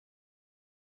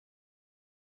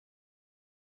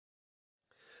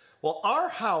Well, our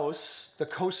house, the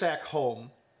Kosak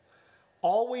home,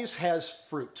 always has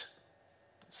fruit.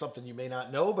 Something you may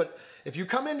not know, but if you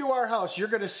come into our house, you're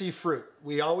going to see fruit.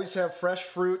 We always have fresh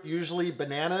fruit, usually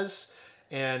bananas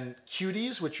and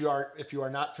cuties, which if you are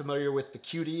not familiar with the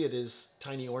cutie, it is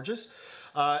tiny oranges,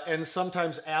 and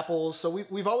sometimes apples. So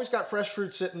we've always got fresh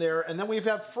fruit sitting there, and then we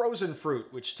have frozen fruit,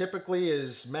 which typically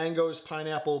is mangoes,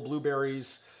 pineapple,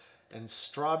 blueberries, and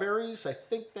strawberries. I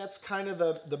think that's kind of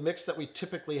the mix that we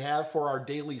typically have for our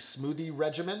daily smoothie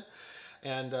regimen.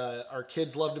 And our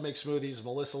kids love to make smoothies.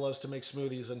 Melissa loves to make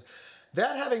smoothies. And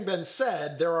that having been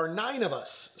said, there are 9 of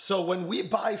us. So when we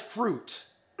buy fruit,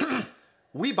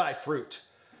 we buy fruit.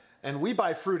 And we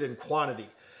buy fruit in quantity.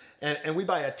 And we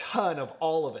buy a ton of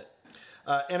all of it.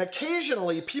 And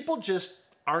occasionally, people just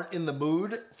aren't in the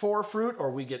mood for fruit,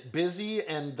 or we get busy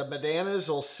and the bananas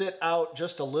will sit out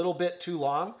just a little bit too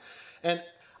long. And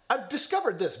I've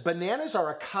discovered this. Bananas are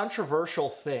a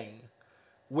controversial thing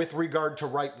with regard to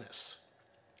ripeness.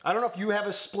 I don't know if you have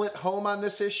a split home on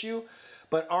this issue,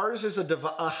 but ours is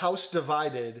a house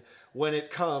divided when it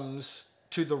comes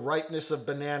to the ripeness of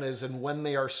bananas and when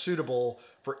they are suitable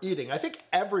for eating. I think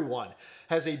everyone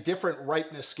has a different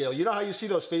ripeness scale. You know how you see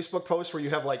those Facebook posts where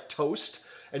you have like toast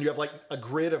and you have like a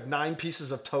grid of 9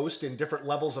 pieces of toast in different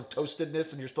levels of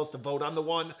toastedness and you're supposed to vote on the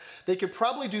one? They could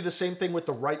probably do the same thing with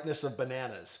the ripeness of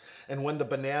bananas and when the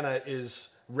banana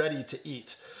is ready to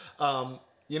eat.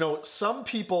 Some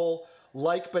people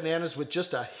like bananas with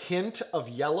just a hint of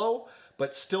yellow,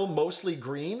 but still mostly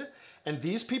green. And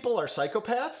these people are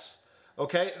psychopaths,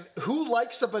 okay? Who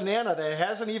likes a banana that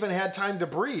hasn't even had time to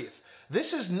breathe?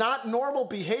 This is not normal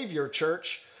behavior,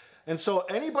 church. And so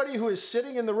anybody who is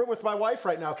sitting in the room with my wife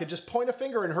right now can just point a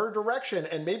finger in her direction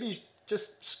and maybe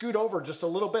just scoot over just a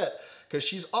little bit because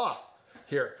she's off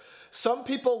here. Some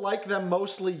people like them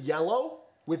mostly yellow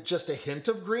with just a hint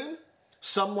of green.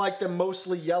 Some like them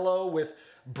mostly yellow with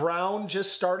brown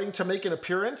just starting to make an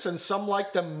appearance, and some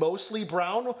like them mostly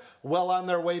brown, well on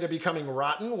their way to becoming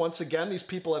rotten. Once again, these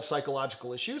people have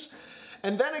psychological issues.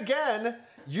 And then again,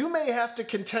 you may have to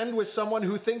contend with someone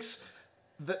who thinks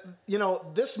that,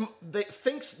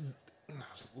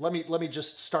 let me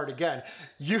just start again.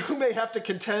 You may have to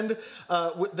contend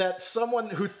that someone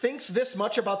who thinks this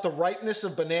much about the ripeness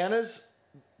of bananas,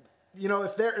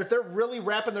 if they're really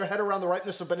wrapping their head around the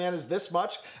ripeness of bananas this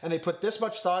much and they put this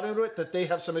much thought into it, that they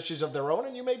have some issues of their own,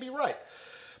 and you may be right.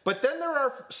 But then there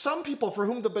are some people for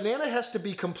whom the banana has to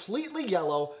be completely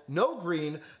yellow, no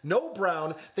green, no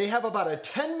brown. They have about a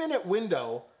 10-minute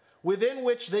window within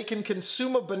which they can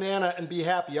consume a banana and be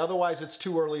happy. Otherwise, it's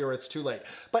too early or it's too late.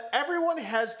 But everyone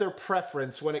has their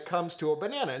preference when it comes to a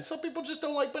banana, and some people just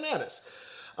don't like bananas.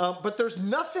 But there's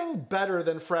nothing better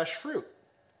than fresh fruit.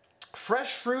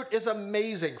 Fresh fruit is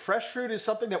amazing. Fresh fruit is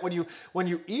something that when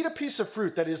you eat a piece of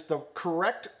fruit that is the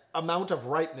correct amount of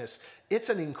ripeness, it's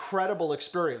an incredible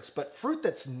experience. But fruit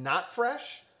that's not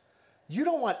fresh, you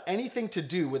don't want anything to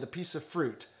do with a piece of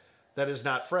fruit that is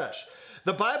not fresh.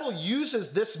 The Bible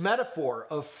uses this metaphor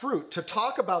of fruit to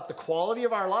talk about the quality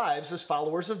of our lives as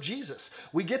followers of Jesus.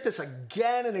 We get this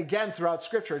again and again throughout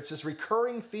Scripture. It's this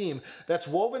recurring theme that's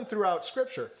woven throughout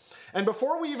Scripture. And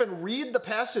before we even read the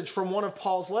passage from one of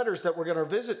Paul's letters that we're going to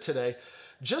visit today,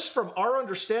 just from our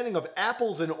understanding of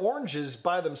apples and oranges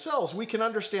by themselves, we can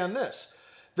understand this.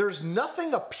 There's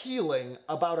nothing appealing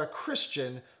about a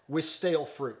Christian with stale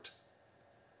fruit.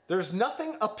 There's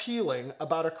nothing appealing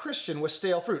about a Christian with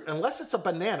stale fruit, unless it's a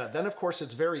banana. Then, of course,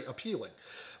 it's very appealing.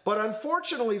 But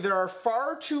unfortunately, there are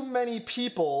far too many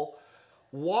people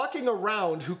walking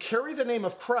around who carry the name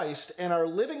of Christ and are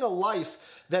living a life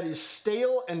that is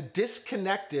stale and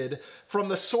disconnected from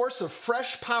the source of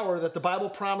fresh power that the Bible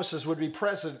promises would be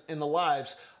present in the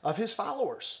lives of his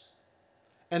followers.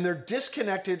 And they're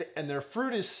disconnected, and their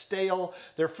fruit is stale.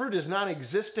 Their fruit is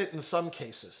non-existent in some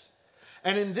cases.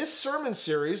 And in this sermon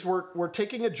series, we're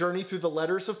taking a journey through the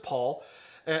letters of Paul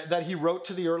that he wrote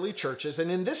to the early churches. And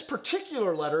in this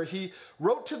particular letter, he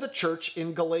wrote to the church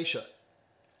in Galatia.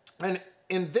 And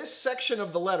in this section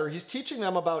of the letter, he's teaching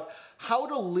them about how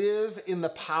to live in the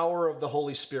power of the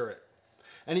Holy Spirit.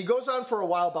 And he goes on for a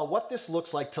while about what this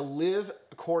looks like to live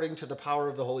according to the power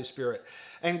of the Holy Spirit.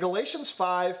 And Galatians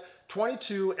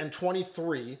 5:22 and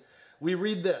 23, we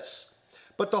read this: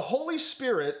 "But the Holy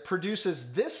Spirit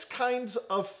produces this kinds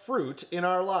of fruit in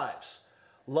our lives: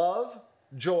 love,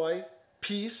 joy,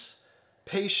 peace,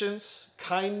 patience,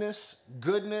 kindness,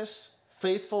 goodness,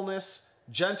 faithfulness,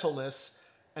 gentleness,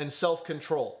 and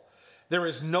self-control. There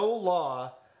is no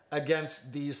law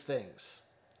against these things."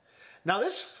 Now,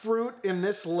 this fruit in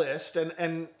this list,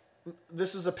 and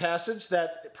this is a passage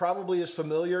that probably is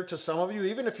familiar to some of you.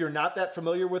 Even if you're not that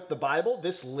familiar with the Bible,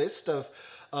 this list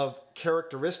of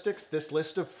characteristics, this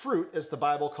list of fruit, as the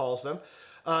Bible calls them,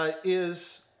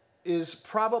 is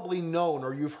probably known,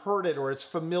 or you've heard it, or it's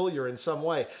familiar in some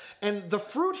way. And the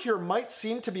fruit here might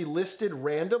seem to be listed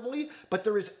randomly, but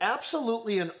there is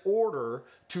absolutely an order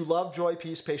to love, joy,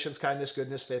 peace, patience, kindness,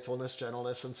 goodness, faithfulness,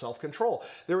 gentleness, and self-control.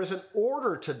 There is an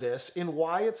order to this in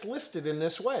why it's listed in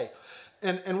this way.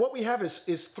 And what we have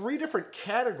is three different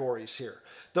categories here.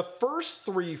 The first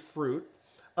three fruit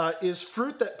is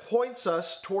fruit that points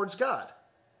us towards God.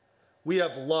 We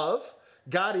have love.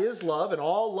 God is love, and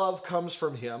all love comes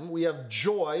from him. We have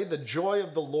joy. The joy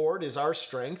of the Lord is our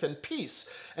strength, and peace.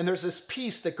 And there's this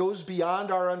peace that goes beyond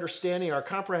our understanding, our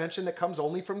comprehension, that comes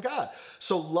only from God.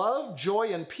 So love, joy,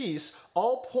 and peace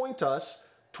all point us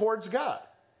towards God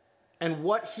and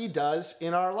what he does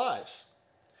in our lives.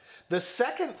 The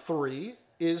second three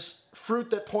is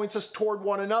fruit that points us toward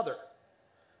one another.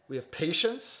 We have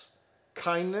patience,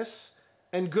 kindness,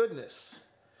 and goodness.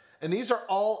 And these are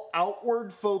all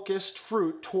outward-focused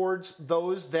fruit towards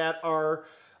those that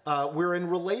we're in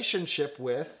relationship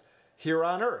with here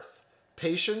on earth.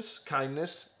 Patience,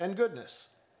 kindness, and goodness.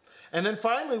 And then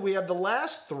finally, we have the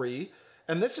last three,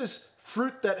 and this is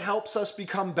fruit that helps us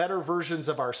become better versions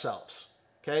of ourselves.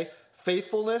 Okay?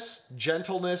 Faithfulness,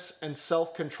 gentleness, and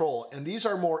self-control. And these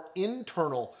are more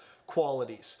internal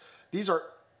qualities. These are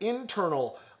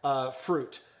internal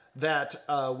fruit that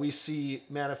we see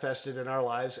manifested in our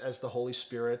lives as the Holy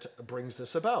Spirit brings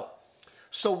this about.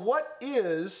 So what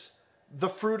is the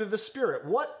fruit of the Spirit?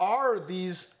 What are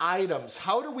these items?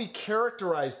 How do we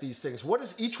characterize these things? What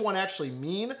does each one actually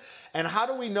mean? And how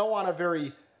do we know on a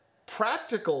very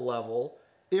practical level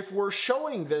if we're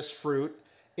showing this fruit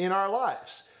in our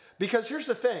lives? Because here's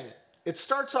the thing, it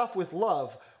starts off with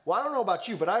love. Well, I don't know about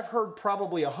you, but I've heard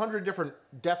probably 100 different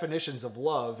definitions of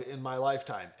love in my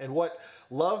lifetime. And what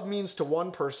love means to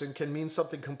one person can mean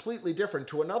something completely different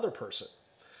to another person.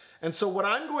 And so what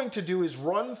I'm going to do is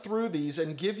run through these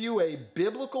and give you a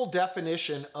biblical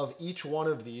definition of each one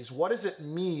of these. What does it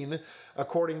mean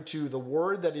according to the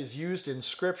word that is used in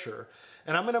Scripture?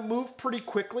 And I'm going to move pretty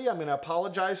quickly. I'm going to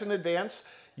apologize in advance.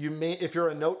 If you're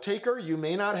a note taker, you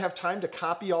may not have time to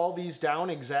copy all these down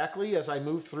exactly as I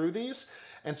move through these.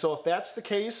 And so if that's the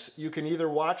case, you can either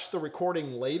watch the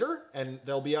recording later and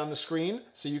they'll be on the screen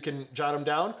so you can jot them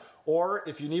down. Or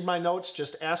if you need my notes,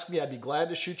 just ask me. I'd be glad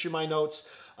to shoot you my notes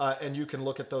and you can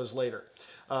look at those later.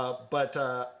 But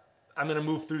I'm going to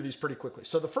move through these pretty quickly.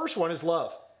 So the first one is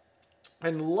love.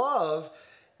 And love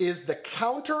is the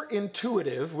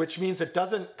counterintuitive, which means it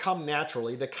doesn't come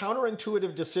naturally, the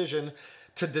counterintuitive decision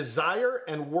to desire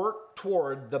and work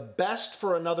toward the best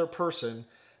for another person,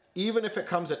 even if it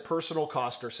comes at personal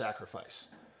cost or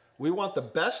sacrifice. We want the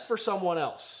best for someone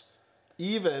else,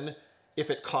 even if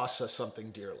it costs us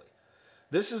something dearly.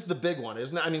 This is the big one,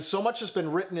 isn't it? I mean, so much has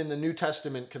been written in the New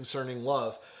Testament concerning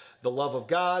love. The love of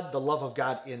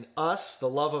God in us, the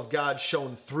love of God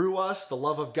shown through us, the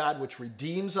love of God which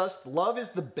redeems us. Love is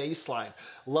the baseline.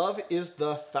 Love is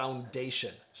the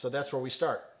foundation. So that's where we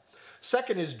start.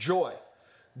 Second is joy.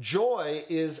 Joy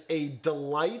is a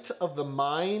delight of the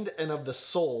mind and of the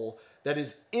soul that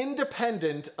is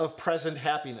independent of present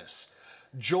happiness.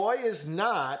 Joy is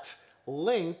not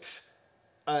linked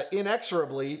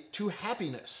inexorably to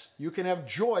happiness. You can have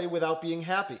joy without being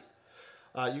happy.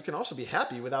 You can also be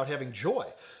happy without having joy.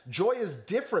 Joy is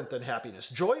different than happiness.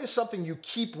 Joy is something you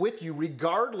keep with you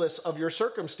regardless of your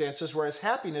circumstances, whereas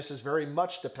happiness is very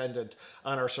much dependent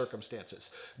on our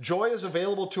circumstances. Joy is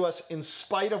available to us in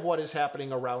spite of what is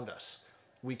happening around us.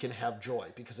 We can have joy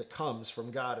because it comes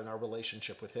from God and our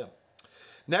relationship with him.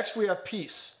 Next, we have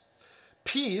peace.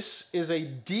 Peace is a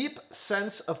deep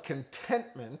sense of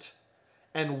contentment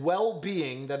and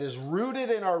well-being that is rooted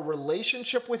in our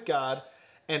relationship with God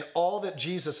and all that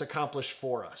Jesus accomplished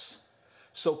for us.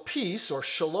 So peace, or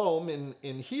shalom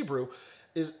in Hebrew,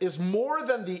 is more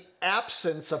than the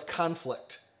absence of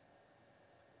conflict.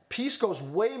 Peace goes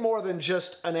way more than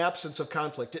just an absence of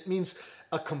conflict. It means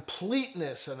a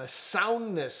completeness and a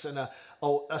soundness and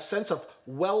a sense of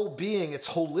well-being. It's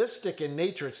holistic in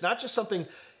nature. It's not just something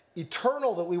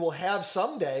eternal that we will have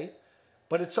someday,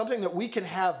 but it's something that we can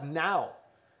have now.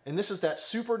 And this is that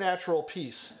supernatural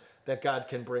peace that God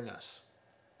can bring us.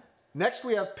 Next,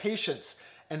 we have patience.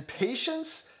 And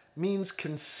patience means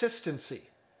consistency.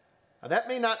 Now, that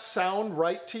may not sound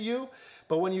right to you,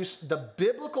 but when the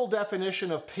biblical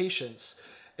definition of patience,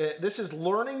 this is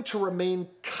learning to remain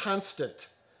constant,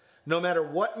 no matter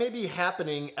what may be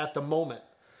happening at the moment.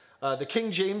 The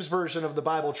King James Version of the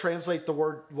Bible translate the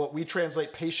word, what we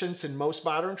translate patience in most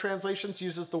modern translations,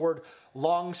 uses the word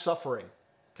long-suffering.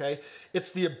 Okay?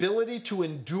 It's the ability to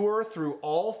endure through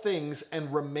all things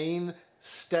and remain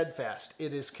steadfast.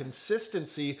 It is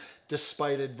consistency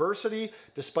despite adversity,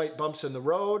 despite bumps in the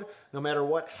road. No matter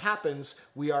what happens,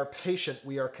 we are patient,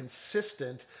 we are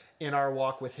consistent in our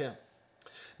walk with Him.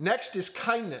 Next is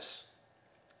kindness.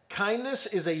 Kindness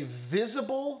is a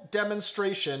visible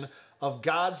demonstration of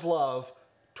God's love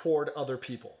toward other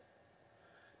people.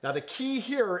 Now, the key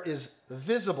here is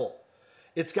visible.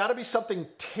 It's got to be something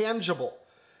tangible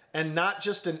and not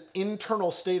just an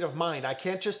internal state of mind. I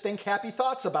can't just think happy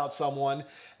thoughts about someone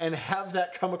and have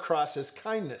that come across as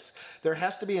kindness. There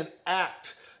has to be an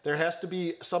act. There has to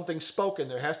be something spoken.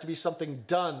 There has to be something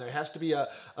done. There has to be a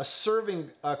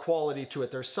serving quality to it.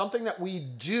 There's something that we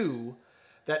do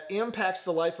that impacts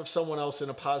the life of someone else in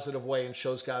a positive way and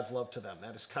shows God's love to them.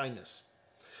 That is kindness.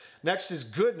 Next is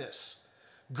goodness.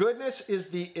 Goodness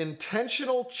is the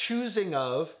intentional choosing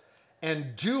of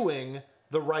and doing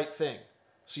the right thing.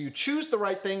 So you choose the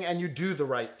right thing and you do the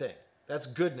right thing. That's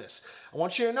goodness. I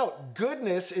want you to note,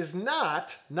 goodness is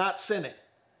not sinning.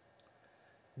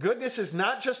 Goodness is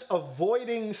not just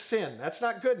avoiding sin. That's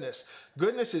not goodness.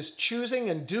 Goodness is choosing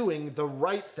and doing the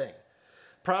right thing.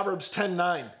 Proverbs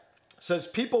 10:9 says,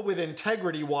 people with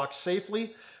integrity walk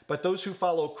safely, but those who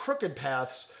follow crooked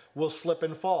paths will slip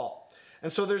and fall.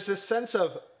 And so there's this sense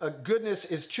of goodness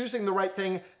is choosing the right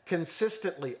thing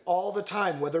consistently, all the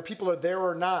time, whether people are there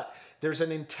or not. There's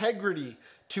an integrity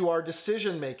to our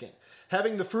decision making.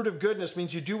 Having the fruit of goodness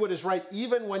means you do what is right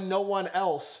even when no one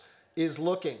else is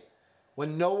looking,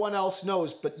 when no one else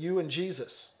knows but you and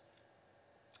Jesus.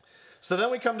 So then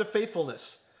we come to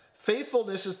faithfulness.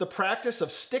 Faithfulness is the practice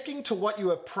of sticking to what you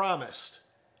have promised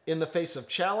in the face of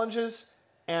challenges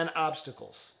and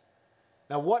obstacles.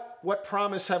 Now, what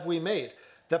promise have we made?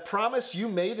 The promise you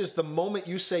made is the moment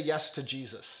you say yes to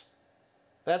Jesus.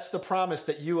 That's the promise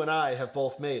that you and I have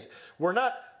both made. We're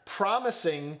not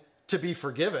promising to be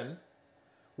forgiven.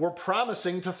 We're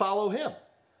promising to follow Him.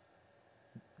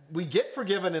 We get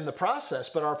forgiven in the process,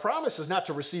 but our promise is not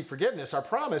to receive forgiveness. Our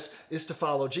promise is to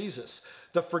follow Jesus.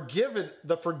 The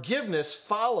forgiveness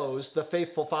follows the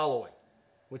faithful following,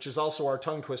 which is also our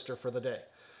tongue twister for the day.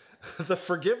 The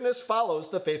forgiveness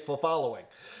follows the faithful following.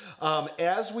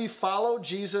 As we follow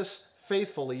Jesus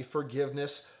faithfully,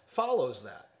 forgiveness follows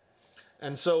that.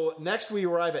 And so next we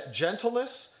arrive at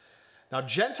gentleness. Now,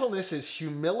 gentleness is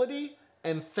humility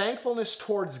and thankfulness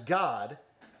towards God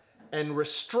and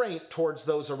restraint towards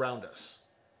those around us.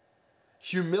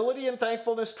 Humility and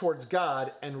thankfulness towards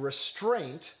God and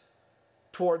restraint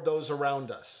toward those around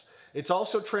us. It's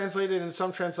also translated in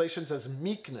some translations as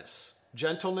meekness.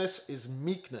 Gentleness is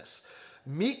meekness.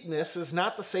 Meekness is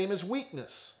not the same as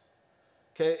weakness.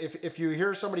 Okay, if you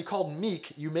hear somebody called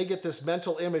meek, you may get this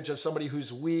mental image of somebody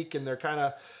who's weak and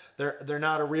they're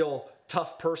not a real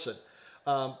tough person.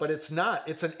 But it's not.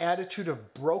 It's an attitude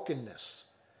of brokenness.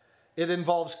 It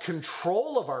involves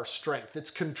control of our strength.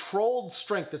 It's controlled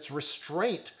strength. It's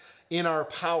restraint in our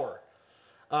power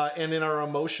and in our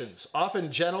emotions.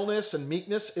 Often gentleness and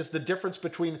meekness is the difference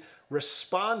between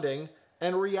responding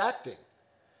and reacting.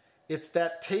 It's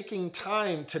that taking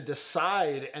time to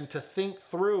decide and to think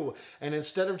through. And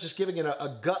instead of just giving it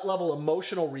a gut level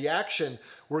emotional reaction,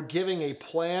 we're giving a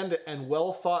planned and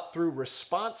well thought through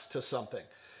response to something.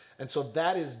 And so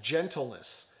that is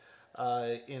gentleness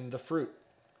in the fruit.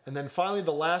 And then finally,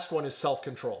 the last one is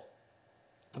self-control.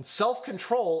 And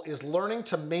self-control is learning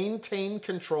to maintain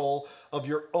control of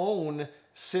your own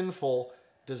sinful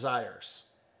desires.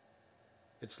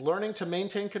 It's learning to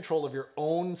maintain control of your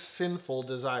own sinful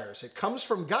desires. It comes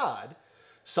from God.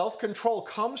 Self-control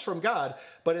comes from God,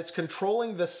 but it's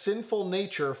controlling the sinful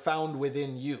nature found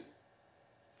within you.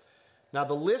 Now,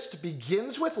 the list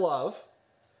begins with love,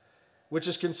 which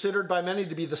is considered by many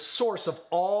to be the source of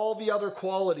all the other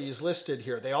qualities listed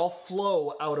here. They all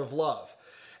flow out of love.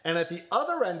 And at the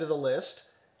other end of the list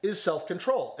is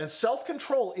self-control. And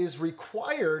self-control is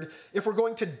required if we're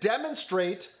going to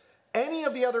demonstrate any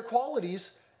of the other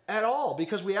qualities at all,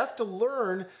 because we have to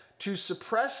learn to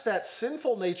suppress that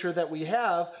sinful nature that we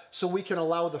have so we can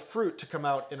allow the fruit to come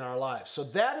out in our lives. So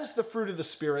that is the fruit of the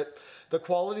Spirit. The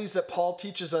qualities that Paul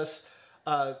teaches us,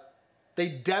 they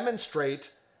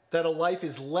demonstrate that a life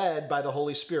is led by the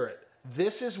Holy Spirit.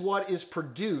 This is what is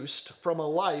produced from a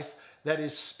life that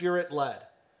is Spirit-led.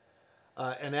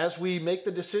 And as we make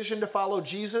the decision to follow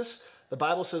Jesus, the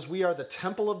Bible says we are the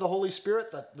temple of the Holy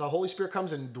Spirit, that the Holy Spirit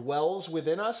comes and dwells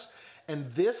within us.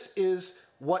 And this is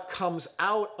what comes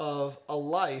out of a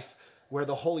life where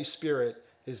the Holy Spirit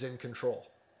is in control.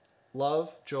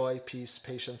 love, joy, peace,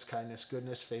 patience, kindness,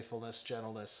 goodness, faithfulness,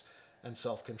 gentleness, and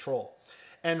self-control.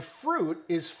 And fruit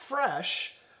is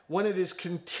fresh when it is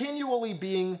continually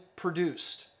being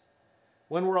produced,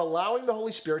 when we're allowing the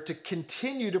Holy Spirit to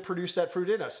continue to produce that fruit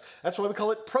in us. That's why we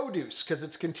call it produce, because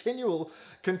it's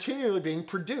continually being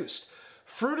produced.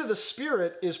 Fruit of the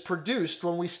Spirit is produced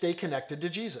when we stay connected to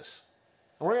Jesus.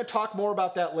 And we're going to talk more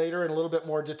about that later in a little bit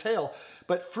more detail.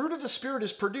 But fruit of the Spirit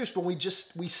is produced when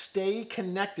we stay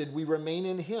connected, we remain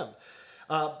in Him.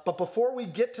 But before we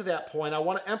get to that point, I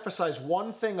want to emphasize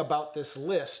one thing about this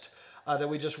list that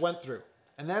we just went through.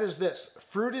 And that is this: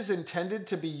 fruit is intended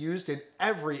to be used in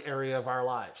every area of our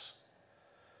lives.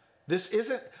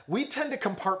 We tend to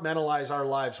compartmentalize our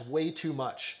lives way too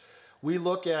much. We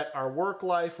look at our work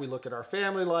life, we look at our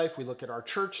family life, we look at our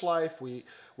church life, we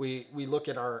look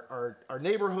at our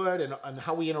neighborhood and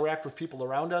how we interact with people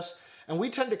around us. And we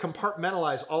tend to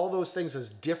compartmentalize all those things as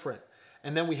different.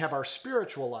 And then we have our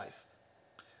spiritual life.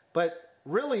 But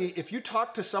really, if you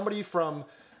talk to somebody from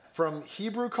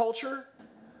Hebrew culture,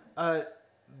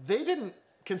 they didn't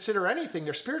consider anything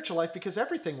their spiritual life because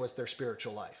everything was their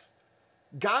spiritual life.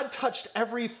 God touched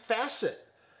every facet.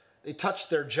 They touched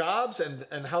their jobs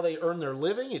and how they earned their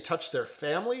living. It touched their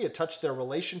family. It touched their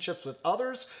relationships with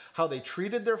others, how they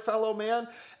treated their fellow man.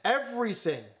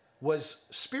 Everything was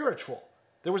spiritual.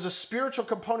 There was a spiritual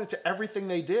component to everything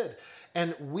they did.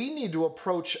 And we need to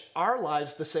approach our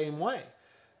lives the same way.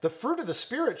 The fruit of the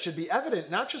Spirit should be evident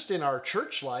not just in our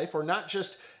church life or not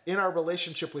just in our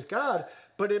relationship with God,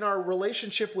 but in our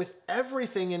relationship with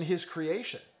everything in His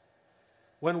creation.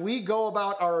 When we go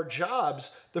about our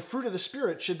jobs, the fruit of the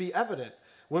Spirit should be evident.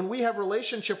 When we have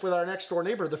relationship with our next door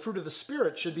neighbor, the fruit of the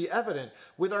Spirit should be evident.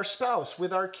 With our spouse,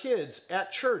 with our kids,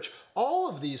 at church, all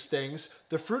of these things,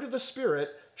 the fruit of the Spirit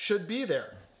should be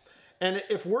there. And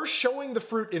if we're showing the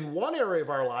fruit in one area of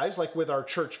our lives, like with our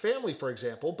church family, for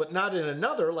example, but not in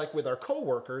another, like with our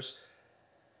coworkers,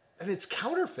 then it's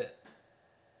counterfeit.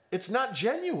 It's not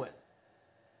genuine.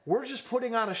 We're just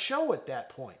putting on a show at that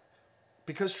point.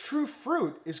 Because true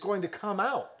fruit is going to come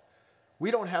out.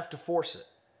 We don't have to force it.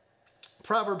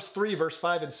 Proverbs 3, verse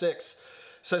 5 and 6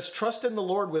 says, "Trust in the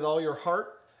Lord with all your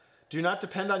heart. Do not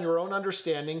depend on your own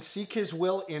understanding. Seek His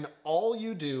will in all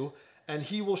you do, and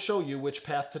He will show you which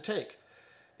path to take."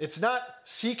 It's not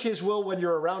seek His will when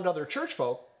you're around other church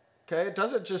folk. Okay? It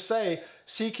doesn't just say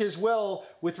seek His will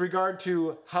with regard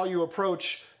to how you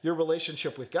approach your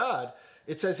relationship with God.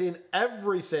 It says in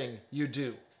everything you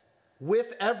do,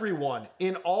 with everyone,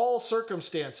 in all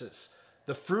circumstances.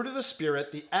 The fruit of the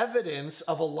Spirit, the evidence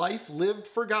of a life lived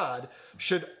for God,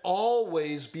 should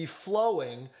always be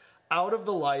flowing out of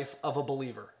the life of a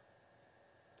believer.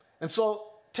 And so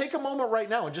take a moment right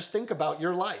now and just think about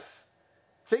your life.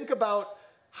 Think about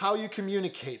how you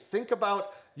communicate. Think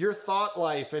about your thought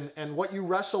life and what you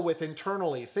wrestle with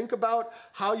internally. Think about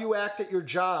how you act at your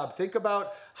job. Think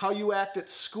about how you act at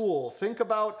school. Think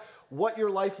about what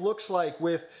your life looks like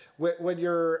when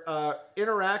you're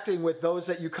interacting with those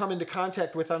that you come into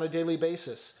contact with on a daily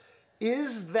basis.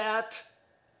 Is that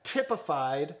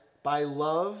typified by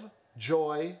love,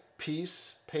 joy,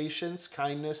 peace, patience,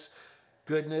 kindness,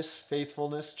 goodness,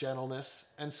 faithfulness, gentleness,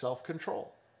 and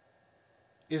self-control?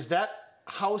 Is that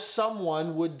how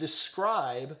someone would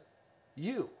describe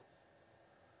you?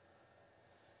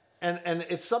 And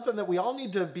it's something that we all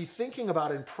need to be thinking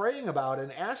about and praying about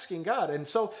and asking God. And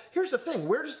so here's the thing.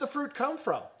 Where does the fruit come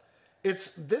from?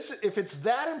 If it's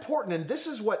that important, and this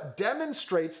is what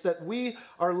demonstrates that we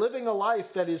are living a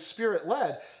life that is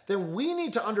Spirit-led, then we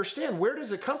need to understand where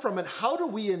does it come from and how do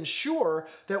we ensure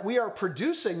that we are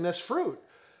producing this fruit?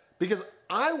 Because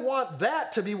I want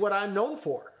that to be what I'm known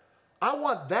for. I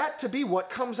want that to be what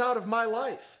comes out of my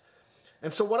life.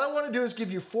 And so what I want to do is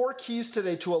give you 4 keys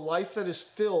today to a life that is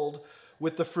filled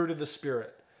with the fruit of the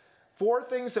Spirit. 4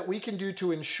 things that we can do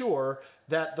to ensure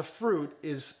that the fruit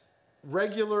is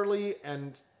regularly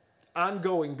and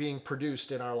ongoing being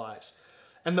produced in our lives.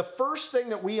 And the first thing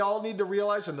that we all need to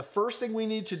realize, and the first thing we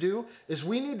need to do, is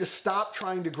we need to stop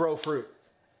trying to grow fruit.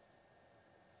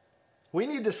 We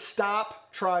need to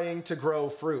stop trying to grow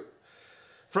fruit.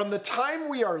 From the time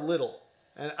we are little,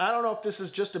 and I don't know if this is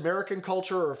just American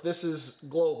culture or if this is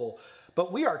global,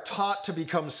 but we are taught to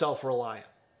become self-reliant.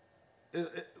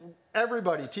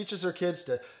 Everybody teaches their kids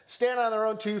to stand on their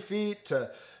own 2 feet,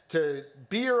 to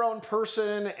be your own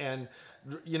person and,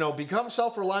 become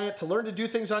self-reliant, to learn to do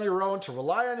things on your own, to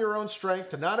rely on your own strength,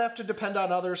 to not have to depend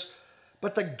on others.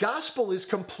 But the gospel is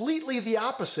completely the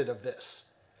opposite of this.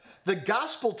 The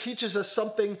gospel teaches us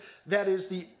something that is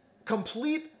the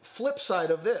complete flip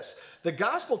side of this. The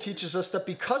gospel teaches us that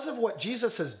because of what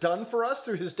Jesus has done for us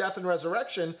through His death and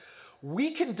resurrection,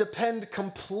 we can depend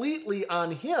completely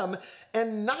on him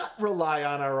and not rely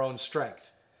on our own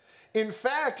strength. In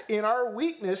fact, in our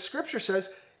weakness, Scripture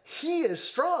says he is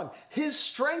strong. His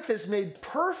strength is made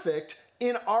perfect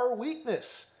in our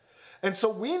weakness. And so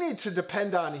we need to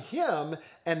depend on him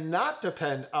and not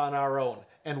depend on our own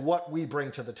and what we bring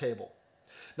to the table.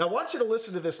 Now, I want you to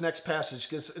listen to this next passage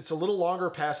because it's a little longer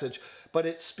passage, but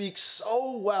it speaks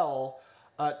so well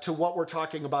to what we're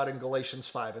talking about in Galatians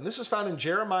 5. And this is found in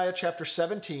Jeremiah chapter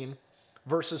 17,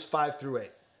 verses 5 through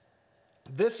 8.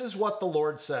 This is what the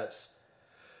Lord says.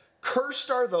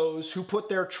 Cursed are those who put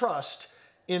their trust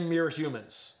in mere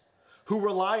humans, who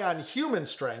rely on human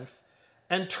strength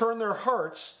and turn their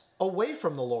hearts away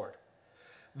from the Lord.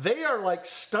 They are like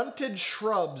stunted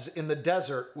shrubs in the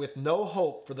desert with no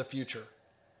hope for the future.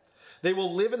 They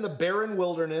will live in the barren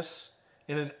wilderness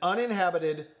in an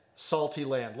uninhabited, salty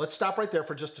land. Let's stop right there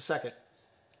for just a second.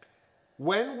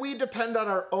 When we depend on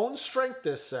our own strength,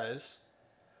 this says,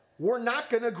 we're not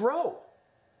going to grow.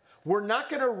 We're not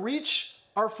going to reach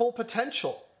our full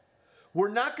potential. We're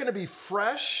not going to be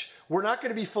fresh. We're not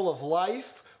going to be full of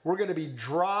life. We're going to be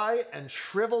dry and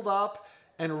shriveled up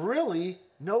and really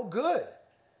no good.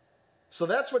 So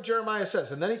that's what Jeremiah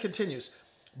says. And then he continues,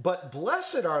 but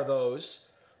blessed are those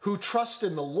who trust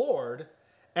in the Lord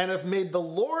and have made the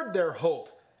Lord their hope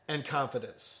and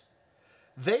confidence.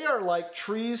 They are like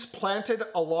trees planted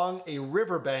along a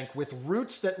riverbank with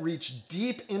roots that reach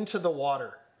deep into the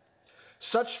water.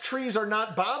 Such trees are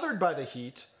not bothered by the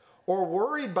heat or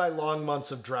worried by long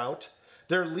months of drought.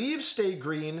 Their leaves stay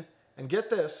green, and get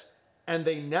this, and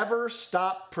they never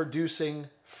stop producing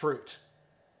fruit.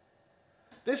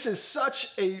 This is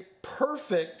such a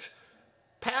perfect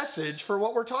passage for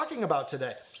what we're talking about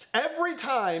today. Every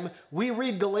time we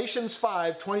read Galatians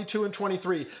 5, 22 and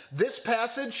 23, this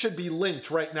passage should be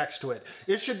linked right next to it.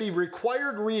 It should be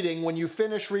required reading when you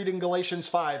finish reading Galatians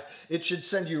 5. It should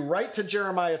send you right to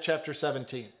Jeremiah chapter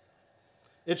 17.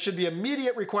 It should be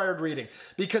immediate required reading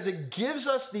because it gives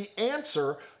us the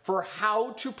answer for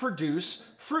how to produce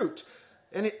fruit.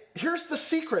 And here's the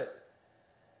secret.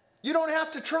 You don't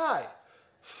have to try.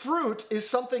 Fruit is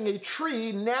something a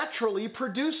tree naturally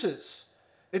produces.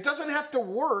 It doesn't have to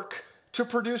work to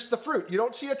produce the fruit. You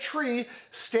don't see a tree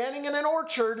standing in an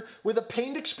orchard with a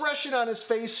pained expression on his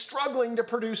face struggling to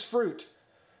produce fruit.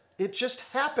 It just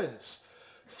happens.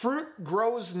 Fruit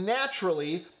grows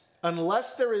naturally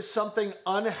unless there is something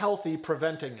unhealthy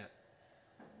preventing it.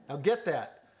 Now get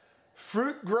that.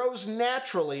 Fruit grows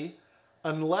naturally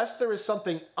unless there is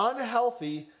something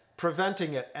unhealthy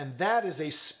preventing it. And that is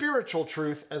a spiritual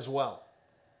truth as well.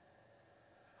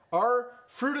 Our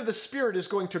fruit of the Spirit is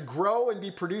going to grow and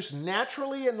be produced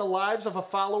naturally in the lives of a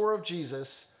follower of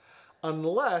Jesus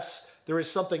unless there is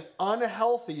something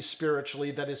unhealthy spiritually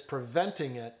that is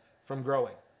preventing it from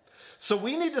growing. So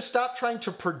we need to stop trying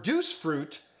to produce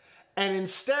fruit and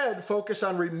instead focus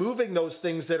on removing those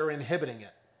things that are inhibiting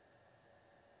it.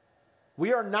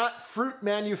 We are not fruit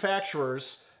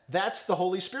manufacturers. That's the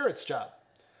Holy Spirit's job.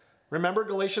 Remember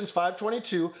Galatians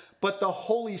 5:22, but the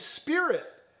Holy Spirit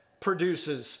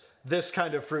produces this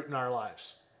kind of fruit in our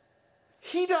lives.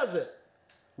 He does it.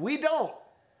 We don't.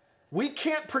 We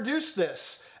can't produce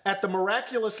this at the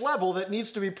miraculous level that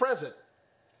needs to be present.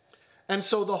 And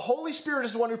so the Holy Spirit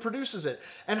is the one who produces it.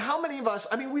 And how many of us,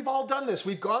 we've all done this.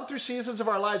 We've gone through seasons of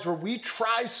our lives where we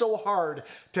try so hard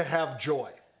to have joy,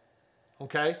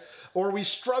 okay? Or we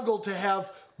struggle to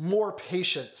have more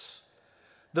patience.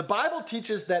 The Bible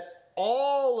teaches that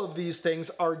all of these things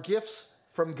are gifts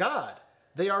from God.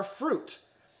 They are fruit.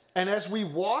 And as we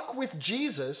walk with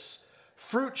Jesus,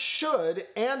 fruit should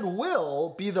and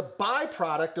will be the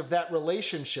byproduct of that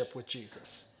relationship with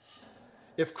Jesus.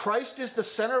 If Christ is the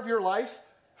center of your life,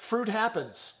 fruit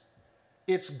happens.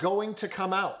 It's going to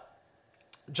come out.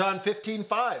 John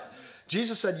 15:5.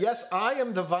 Jesus said, yes, I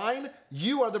am the vine,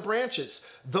 you are the branches.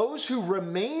 Those who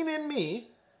remain in me,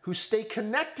 who stay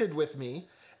connected with me,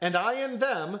 and I in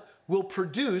them, will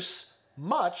produce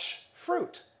much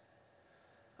fruit.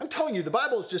 I'm telling you, the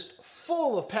Bible is just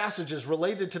full of passages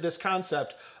related to this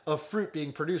concept of fruit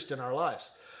being produced in our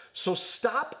lives. So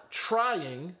stop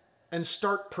trying and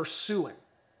start pursuing.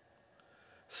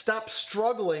 Stop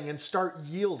struggling and start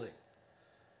yielding.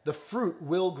 The fruit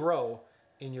will grow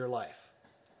in your life.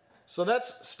 So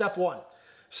that's step one.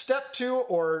 Step two,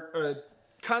 or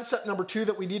concept number two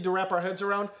that we need to wrap our heads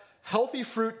around, healthy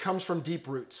fruit comes from deep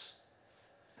roots.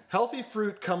 Healthy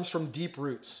fruit comes from deep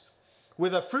roots.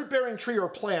 With a fruit-bearing tree or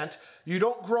plant, you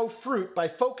don't grow fruit by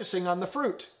focusing on the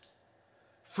fruit.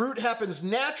 Fruit happens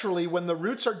naturally when the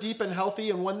roots are deep and healthy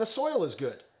and when the soil is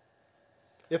good.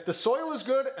 If the soil is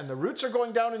good and the roots are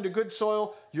going down into good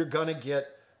soil, you're going to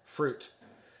get fruit.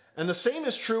 And the same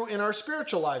is true in our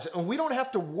spiritual lives. And we don't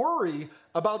have to worry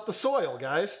about the soil,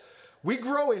 guys. We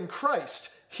grow in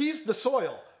Christ. He's the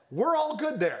soil. We're all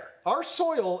good there. Our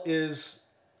soil is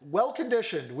well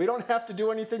conditioned. We don't have to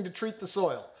do anything to treat the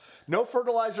soil. No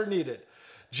fertilizer needed.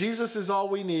 Jesus is all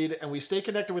we need, and we stay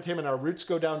connected with him, and our roots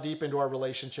go down deep into our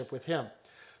relationship with him.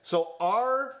 So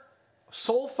our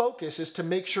sole focus is to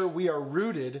make sure we are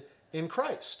rooted in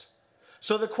Christ.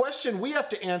 So the question we have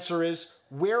to answer is,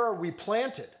 where are we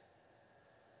planted?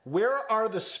 Where are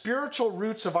the spiritual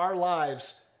roots of our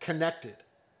lives connected?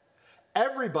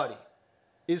 Everybody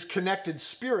is connected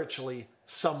spiritually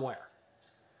somewhere.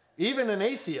 Even an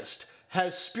atheist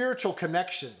has spiritual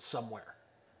connections somewhere.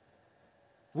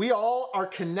 We all are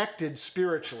connected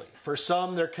spiritually. For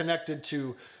some,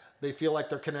 they feel like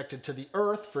they're connected to the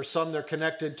earth. For some, they're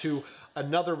connected to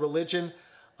another religion.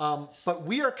 But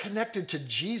we are connected to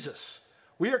Jesus.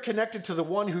 We are connected to the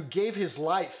one who gave his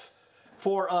life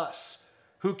for us,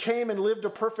 who came and lived a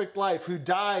perfect life, who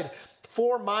died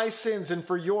for my sins and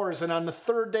for yours, and on the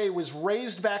third day was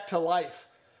raised back to life.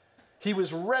 He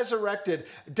was resurrected,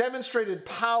 demonstrated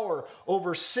power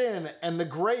over sin and the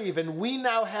grave, and we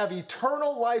now have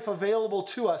eternal life available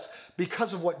to us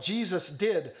because of what Jesus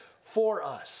did for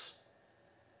us.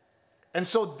 And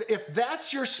so if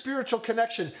that's your spiritual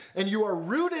connection, and you are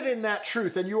rooted in that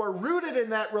truth, and you are rooted in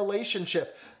that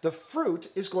relationship, the fruit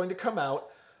is going to come out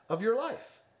of your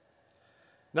life.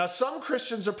 Now, some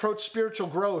Christians approach spiritual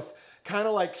growth kind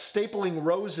of like stapling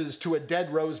roses to a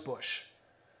dead rose bush.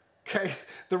 Okay,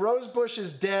 the rose bush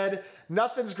is dead,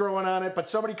 nothing's growing on it, but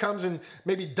somebody comes and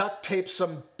maybe duct tapes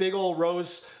some big old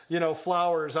rose,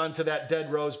 flowers onto that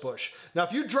dead rose bush. Now,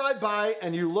 if you drive by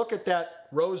and you look at that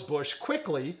rose bush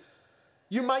quickly,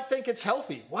 you might think it's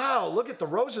healthy. Wow, look at the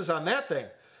roses on that thing.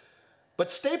 But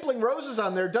stapling roses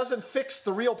on there doesn't fix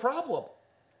the real problem.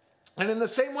 And in the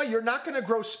same way, you're not going to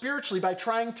grow spiritually by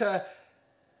trying to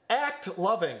act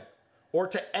loving or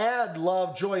to add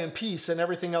love, joy, and peace and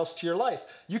everything else to your life.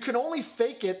 You can only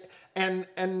fake it and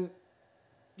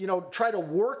try to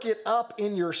work it up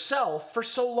in yourself for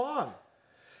so long.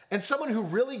 And someone who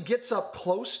really gets up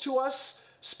close to us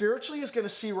spiritually is going to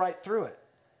see right through it.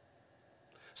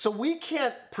 So we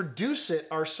can't produce it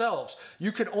ourselves.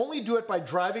 You can only do it by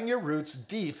driving your roots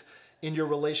deep in your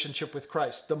relationship with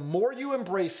Christ. The more you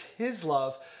embrace his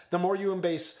love, the more you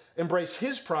embrace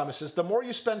his promises, the more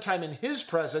you spend time in his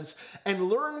presence and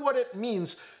learn what it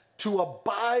means to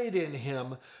abide in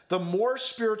him, the more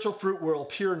spiritual fruit will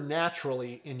appear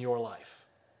naturally in your life.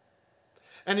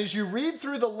 And as you read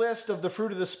through the list of the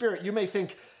fruit of the Spirit, you may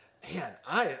think, man,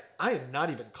 I am not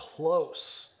even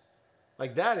close.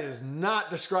 Like, that is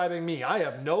not describing me. I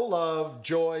have no love,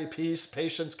 joy, peace,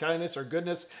 patience, kindness, or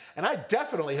goodness, and I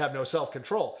definitely have no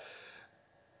self-control.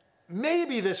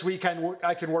 Maybe this week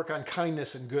I can work on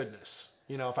kindness and goodness,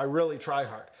 if I really try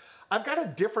hard. I've got a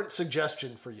different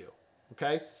suggestion for you,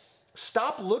 okay?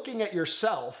 Stop looking at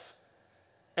yourself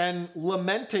and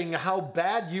lamenting how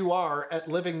bad you are at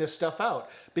living this stuff out,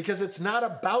 because it's not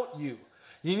about you.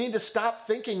 You need to stop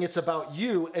thinking it's about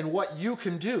you and what you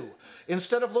can do.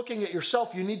 Instead of looking at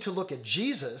yourself, you need to look at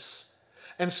Jesus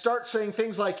and start saying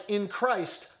things like, in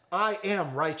Christ, I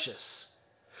am righteous.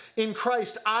 In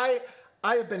Christ, I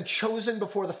have been chosen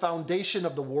before the foundation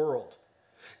of the world.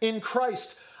 In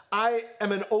Christ, I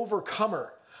am an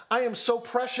overcomer. I am so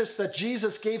precious that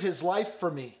Jesus gave his life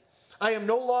for me. I am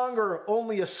no longer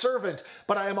only a servant,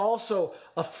 but I am also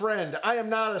a friend. I am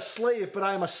not a slave, but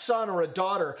I am a son or a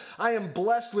daughter. I am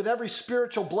blessed with every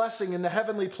spiritual blessing in the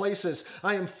heavenly places.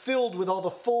 I am filled with all the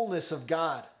fullness of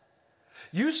God.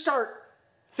 You start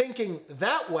thinking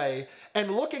that way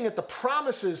and looking at the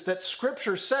promises that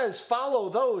Scripture says follow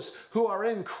those who are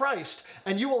in Christ,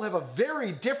 and you will have a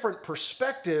very different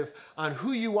perspective on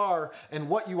who you are and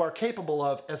what you are capable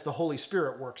of as the Holy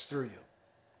Spirit works through you.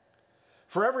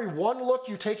 For every one look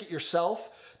you take at yourself,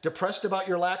 depressed about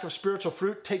your lack of spiritual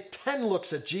fruit, take 10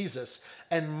 looks at Jesus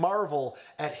and marvel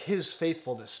at his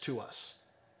faithfulness to us.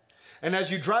 And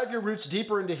as you drive your roots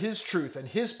deeper into his truth and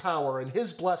his power and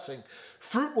his blessing,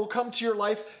 fruit will come to your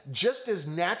life just as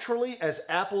naturally as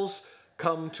apples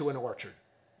come to an orchard.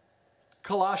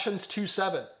 Colossians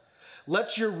 2:7,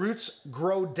 let your roots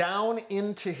grow down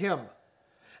into him,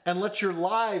 and let your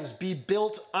lives be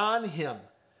built on him.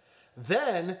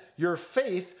 Then your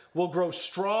faith will grow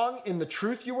strong in the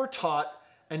truth you were taught,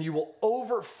 and you will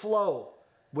overflow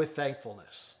with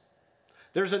thankfulness.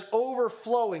 There's an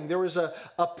overflowing, there is a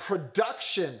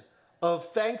production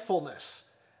of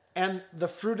thankfulness, and the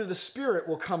fruit of the Spirit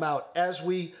will come out as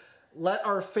we let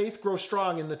our faith grow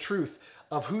strong in the truth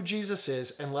of who Jesus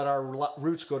is and let our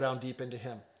roots go down deep into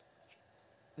him.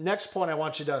 Next point I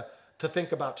want you to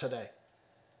think about today.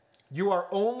 You are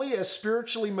only as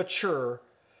spiritually mature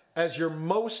as your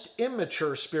most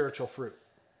immature spiritual fruit.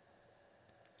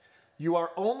 You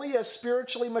are only as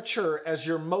spiritually mature as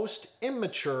your most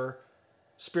immature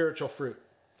spiritual fruit.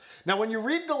 Now, when you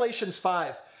read Galatians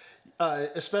 5,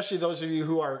 especially those of you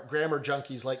who are grammar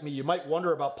junkies like me, you might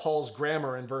wonder about Paul's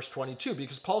grammar in verse 22,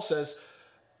 because Paul says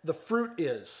the fruit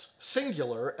is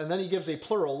singular, and then he gives a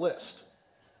plural list.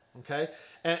 Okay?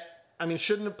 And I mean,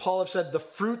 shouldn't Paul have said the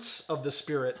fruits of the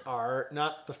Spirit are,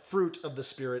 not the fruit of the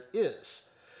Spirit is?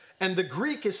 And the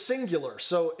Greek is singular,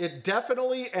 so it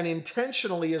definitely and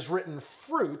intentionally is written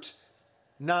fruit,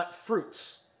 not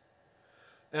fruits.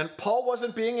 And Paul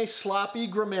wasn't being a sloppy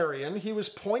grammarian. He was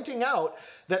pointing out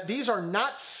that these are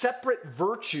not separate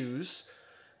virtues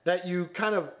that you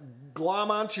kind of glom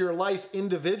onto your life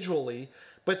individually,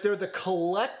 but they're the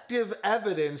collective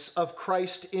evidence of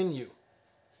Christ in you.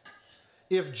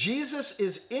 If Jesus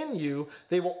is in you,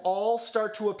 they will all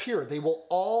start to appear. They will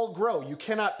all grow. You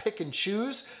cannot pick and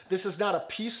choose. This is not a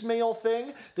piecemeal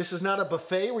thing. This is not a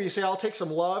buffet where you say, I'll take some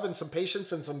love and some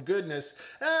patience and some goodness.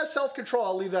 Self-control,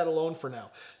 I'll leave that alone for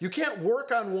now. You can't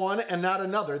work on one and not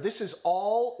another. This is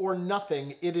all or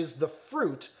nothing. It is the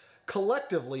fruit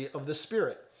collectively of the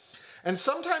Spirit. And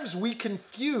sometimes we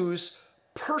confuse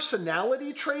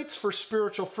personality traits for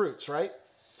spiritual fruits, right?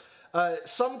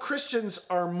 Some Christians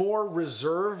are more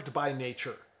reserved by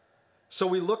nature. So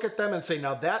we look at them and say,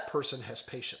 now that person has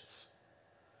patience.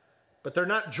 But they're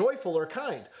not joyful or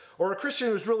kind. Or a Christian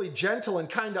who's really gentle and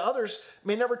kind to others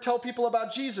may never tell people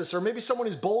about Jesus. Or maybe someone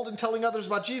who's bold in telling others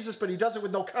about Jesus, but he does it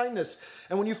with no kindness.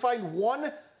 And when you find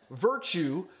one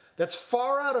virtue that's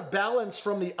far out of balance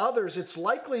from the others, it's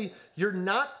likely you're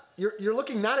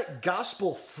looking not at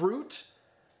gospel fruit,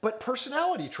 but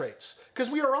personality traits, because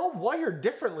we are all wired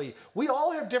differently. We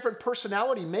all have different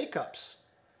personality makeups.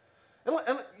 And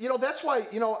that's why,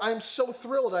 I'm so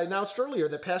thrilled. I announced earlier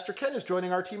that Pastor Ken is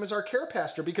joining our team as our care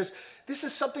pastor, because this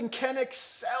is something Ken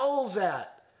excels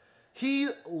at. He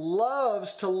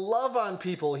loves to love on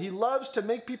people. He loves to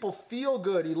make people feel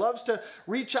good. He loves to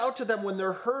reach out to them when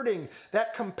they're hurting.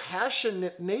 That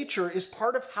compassionate nature is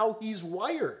part of how he's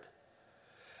wired.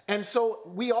 And so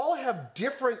we all have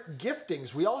different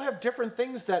giftings. We all have different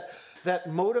things that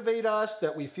motivate us,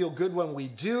 that we feel good when we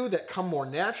do, that come more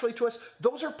naturally to us.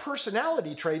 Those are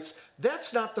personality traits.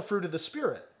 That's not the fruit of the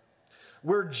Spirit.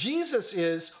 Where Jesus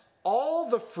is, all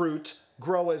the fruit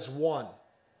grow as one.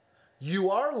 You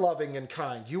are loving and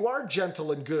kind. You are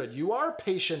gentle and good. You are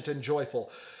patient and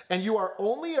joyful. And you are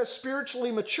only as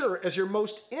spiritually mature as your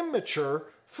most immature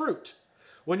fruit.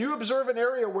 When you observe an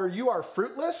area where you are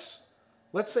fruitless,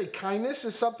 let's say kindness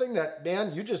is something that,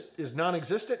 you just is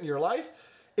non-existent in your life.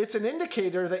 It's an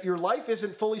indicator that your life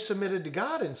isn't fully submitted to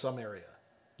God in some area.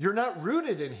 You're not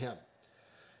rooted in Him.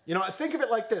 Think of it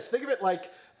like this. Think of it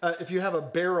like if you have a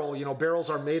barrel, barrels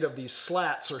are made of these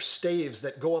slats or staves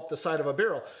that go up the side of a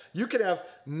barrel. You could have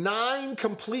 9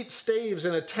 complete staves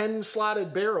in a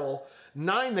 10-slotted barrel,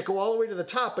 9 that go all the way to the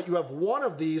top, but you have one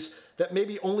of these that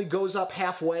maybe only goes up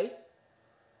halfway.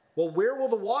 Well, where will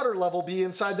the water level be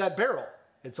inside that barrel?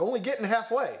 It's only getting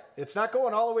halfway. It's not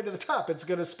going all the way to the top. It's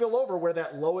going to spill over where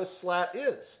that lowest slat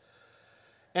is.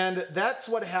 And that's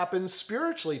what happens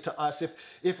spiritually to us.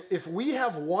 If we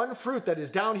have one fruit that is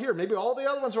down here, maybe all the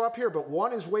other ones are up here, but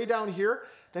one is way down here,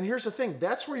 then here's the thing.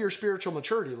 That's where your spiritual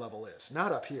maturity level is,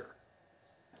 not up here.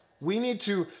 We need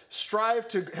to strive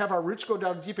to have our roots go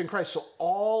down deep in Christ so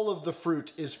all of the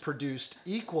fruit is produced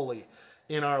equally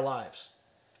in our lives.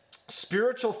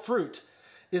 Spiritual fruit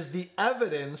is the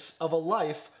evidence of a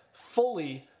life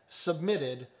fully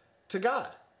submitted to God.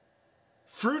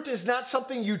 Fruit is not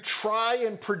something you try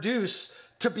and produce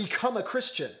to become a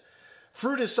Christian.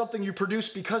 Fruit is something you produce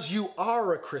because you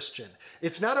are a Christian.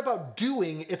 It's not about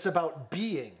doing, it's about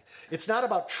being. It's not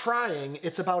about trying,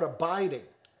 it's about abiding.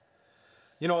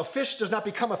 A fish does not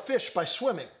become a fish by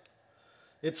swimming.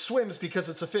 It swims because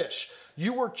it's a fish.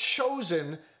 You were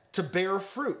chosen to bear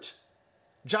fruit.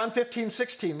 John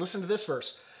 15:16, listen to this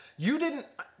verse. You didn't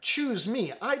choose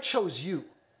me, I chose you.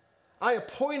 I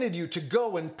appointed you to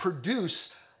go and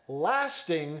produce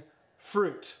lasting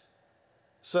fruit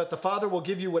so that the Father will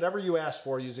give you whatever you ask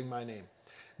for using my name.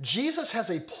 Jesus has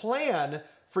a plan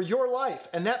for your life,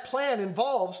 and that plan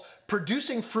involves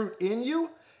producing fruit in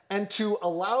you and to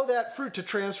allow that fruit to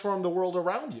transform the world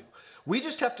around you. We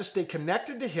just have to stay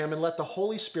connected to Him and let the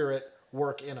Holy Spirit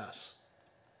work in us.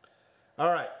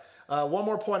 All right. One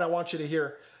more point I want you to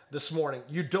hear this morning.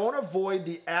 You don't avoid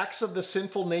the acts of the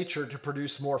sinful nature to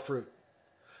produce more fruit.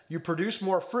 You produce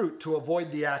more fruit to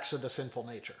avoid the acts of the sinful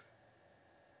nature.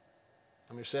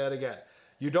 Let me say that again.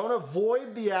 You don't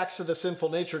avoid the acts of the sinful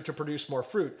nature to produce more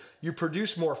fruit. You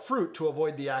produce more fruit to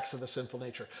avoid the acts of the sinful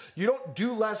nature. You don't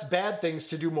do less bad things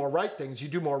to do more right things. You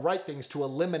do more right things to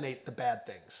eliminate the bad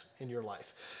things in your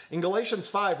life. In Galatians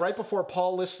 5, right before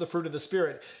Paul lists the fruit of the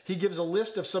Spirit, he gives a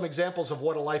list of some examples of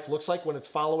what a life looks like when it's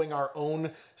following our own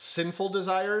sinful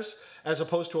desires as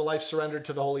opposed to a life surrendered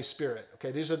to the Holy Spirit.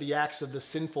 Okay, these are the acts of the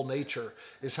sinful nature,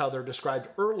 is how they're described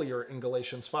earlier in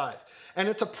Galatians 5. And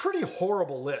it's a pretty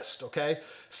horrible list, okay?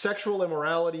 Sexual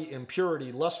immorality,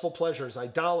 impurity, lustful pleasures,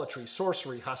 idolatry,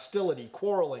 sorcery, hostility,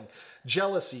 quarreling,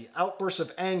 jealousy, outbursts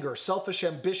of anger, selfish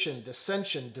ambition,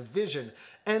 dissension, division,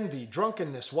 envy,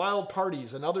 drunkenness, wild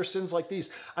parties, and other sins like these.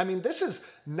 I mean, this is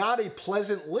not a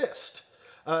pleasant list.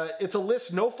 It's a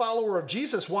list no follower of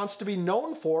Jesus wants to be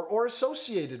known for or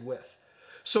associated with.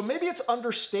 So maybe it's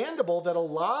understandable that a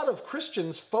lot of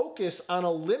Christians focus on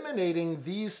eliminating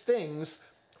these things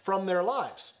from their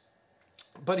lives.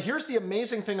 But here's the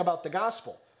amazing thing about the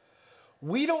gospel.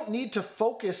 We don't need to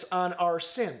focus on our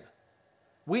sin.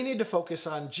 We need to focus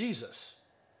on Jesus.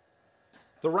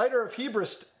 The writer of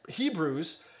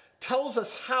Hebrews tells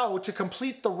us how to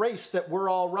complete the race that we're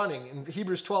all running in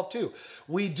Hebrews 12:2.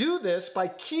 We do this by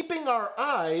keeping our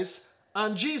eyes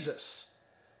on Jesus,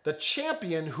 the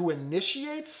champion who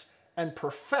initiates and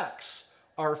perfects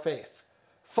our faith.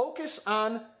 Focus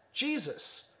on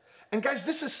Jesus. And guys,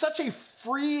 this is such a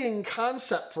freeing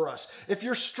concept for us. If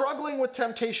you're struggling with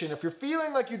temptation, if you're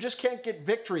feeling like you just can't get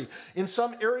victory in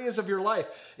some areas of your life,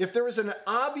 if there is an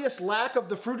obvious lack of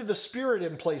the fruit of the Spirit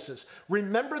in places,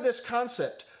 remember this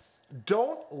concept.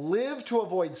 Don't live to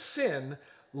avoid sin,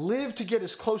 live to get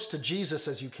as close to Jesus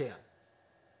as you can.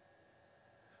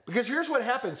 Because here's what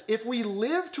happens. If we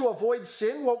live to avoid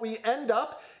sin, what we end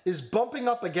up is bumping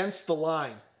up against the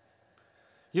line.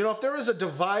 You know, if there is a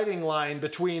dividing line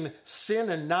between sin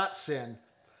and not sin,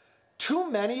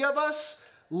 too many of us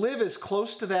live as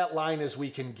close to that line as we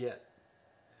can get.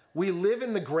 We live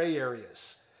in the gray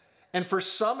areas. And for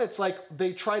some, it's like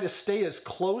they try to stay as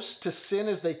close to sin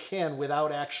as they can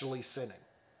without actually sinning.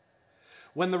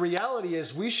 When the reality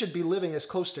is we should be living as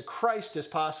close to Christ as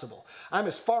possible. I'm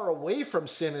as far away from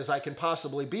sin as I can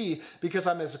possibly be because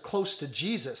I'm as close to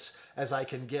Jesus as I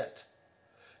can get.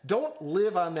 Don't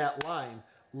live on that line.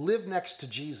 Live next to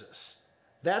Jesus.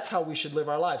 That's how we should live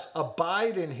our lives.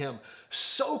 Abide in him.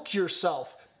 Soak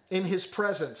yourself in his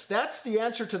presence. That's the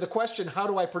answer to the question, how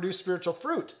do I produce spiritual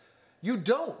fruit? You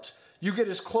don't. You get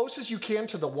as close as you can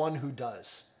to the one who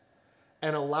does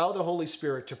and allow the Holy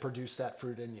Spirit to produce that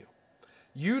fruit in you.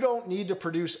 You don't need to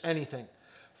produce anything.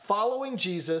 Following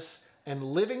Jesus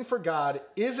and living for God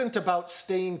isn't about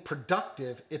staying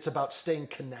productive. It's about staying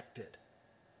connected.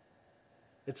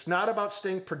 It's not about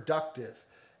staying productive.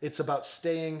 It's about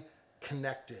staying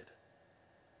connected.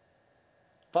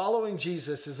 Following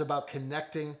Jesus is about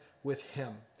connecting with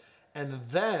him. And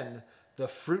then the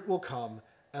fruit will come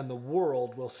and the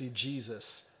world will see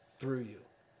Jesus through you.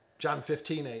 John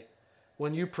 15:8.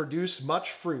 When you produce much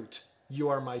fruit, you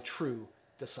are my true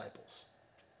disciples.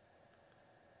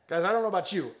 Guys, I don't know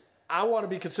about you. I want to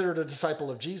be considered a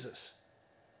disciple of Jesus.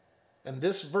 And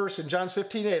this verse in John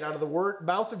 15:8, out of the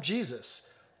mouth of Jesus,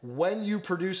 when you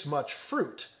produce much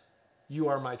fruit, you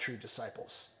are my true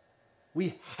disciples.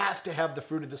 We have to have the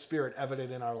fruit of the Spirit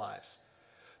evident in our lives.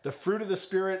 The fruit of the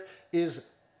Spirit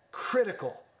is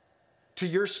critical to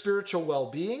your spiritual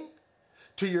well-being,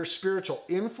 to your spiritual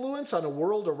influence on the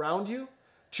world around you,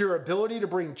 to your ability to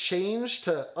bring change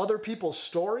to other people's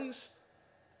stories.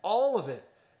 All of it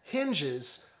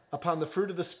hinges upon the fruit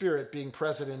of the Spirit being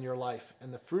present in your life.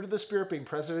 And the fruit of the Spirit being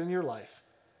present in your life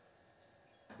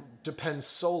depends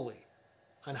solely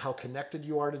on how connected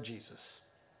you are to Jesus.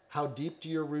 How deep do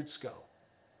your roots go?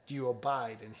 Do you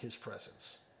abide in his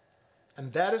presence?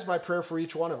 And that is my prayer for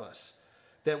each one of us,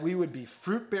 that we would be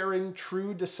fruit-bearing,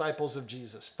 true disciples of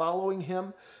Jesus, following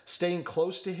him, staying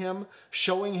close to him,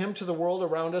 showing him to the world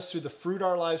around us through the fruit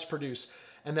our lives produce,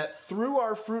 and that through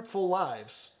our fruitful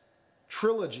lives,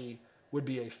 Trilogy would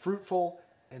be a fruitful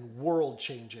and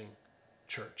world-changing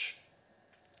church.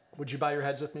 Would you bow your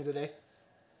heads with me today?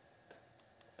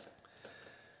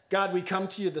 God, we come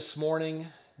to you this morning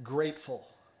grateful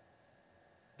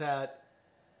that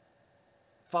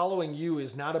following you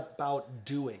is not about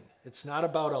doing. It's not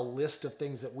about a list of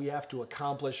things that we have to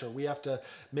accomplish or we have to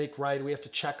make right. We have to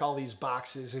check all these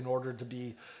boxes in order to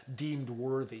be deemed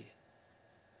worthy.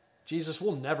 Jesus,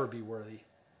 we'll never be worthy.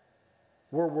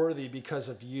 We're worthy because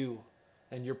of you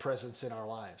and your presence in our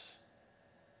lives.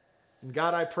 And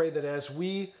God, I pray that as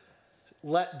we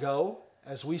let go,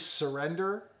 as we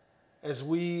surrender, as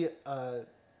we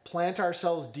plant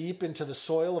ourselves deep into the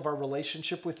soil of our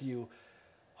relationship with you,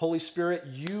 Holy Spirit,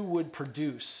 you would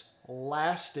produce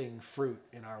lasting fruit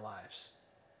in our lives.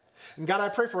 And God, I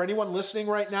pray for anyone listening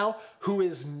right now who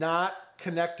is not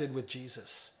connected with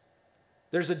Jesus.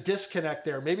 There's a disconnect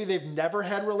there. Maybe they've never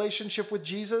had relationship with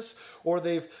Jesus, or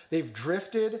they've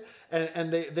drifted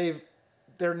and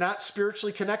they're not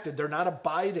spiritually connected. They're not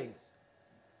abiding.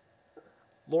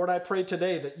 Lord, I pray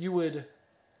today that you would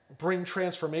bring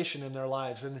transformation in their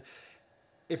lives. And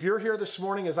if you're here this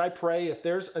morning as I pray, if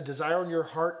there's a desire in your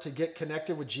heart to get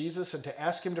connected with Jesus and to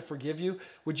ask him to forgive you,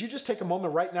 would you just take a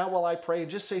moment right now while I pray and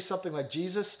just say something like,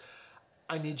 Jesus,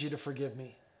 I need you to forgive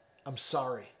me. I'm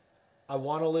sorry. I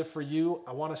want to live for you.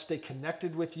 I want to stay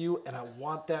connected with you, and I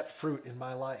want that fruit in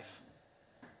my life.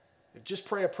 Just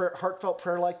pray a heartfelt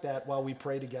prayer like that while we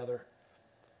pray together.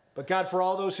 But God, for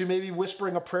all those who may be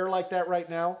whispering a prayer like that right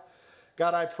now,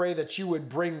 God, I pray that you would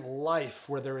bring life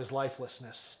where there is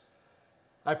lifelessness.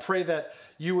 I pray that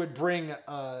you would bring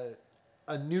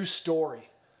a new story,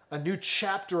 a new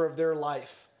chapter of their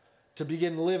life to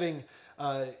begin living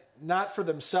not for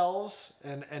themselves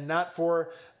and not for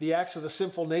the acts of the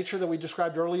sinful nature that we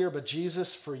described earlier, but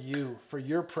Jesus, for you, for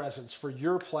your presence, for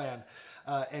your plan.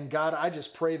 And God, I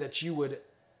just pray that you would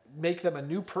make them a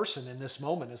new person in this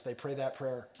moment as they pray that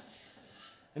prayer.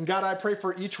 And God, I pray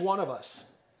for each one of us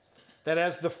that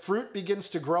as the fruit begins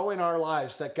to grow in our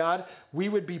lives, that God, we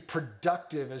would be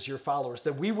productive as your followers,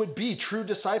 that we would be true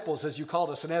disciples as you called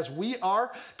us. And as we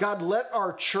are, God, let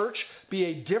our church be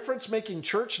a difference-making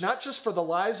church, not just for the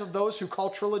lives of those who call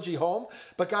Trilogy home,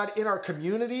 but God, in our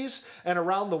communities and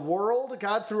around the world,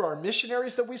 God, through our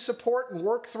missionaries that we support and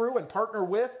work through and partner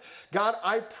with. God,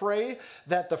 I pray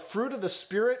that the fruit of the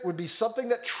Spirit would be something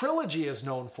that Trilogy is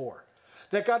known for.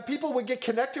 That God, people would get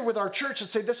connected with our church and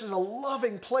say, this is a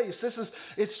loving place.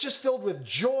 It's just filled with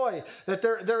joy. That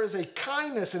there is a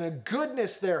kindness and a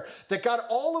goodness there. That God,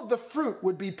 all of the fruit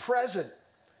would be present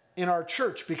in our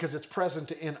church because it's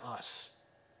present in us.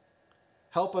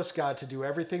 Help us, God, to do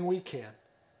everything we can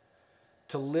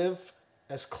to live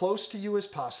as close to you as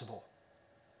possible.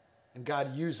 And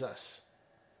God, use us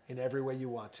in every way you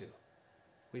want to.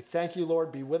 We thank you,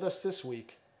 Lord. Be with us this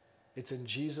week. It's in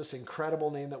Jesus' incredible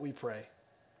name that we pray.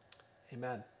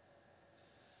 Amen.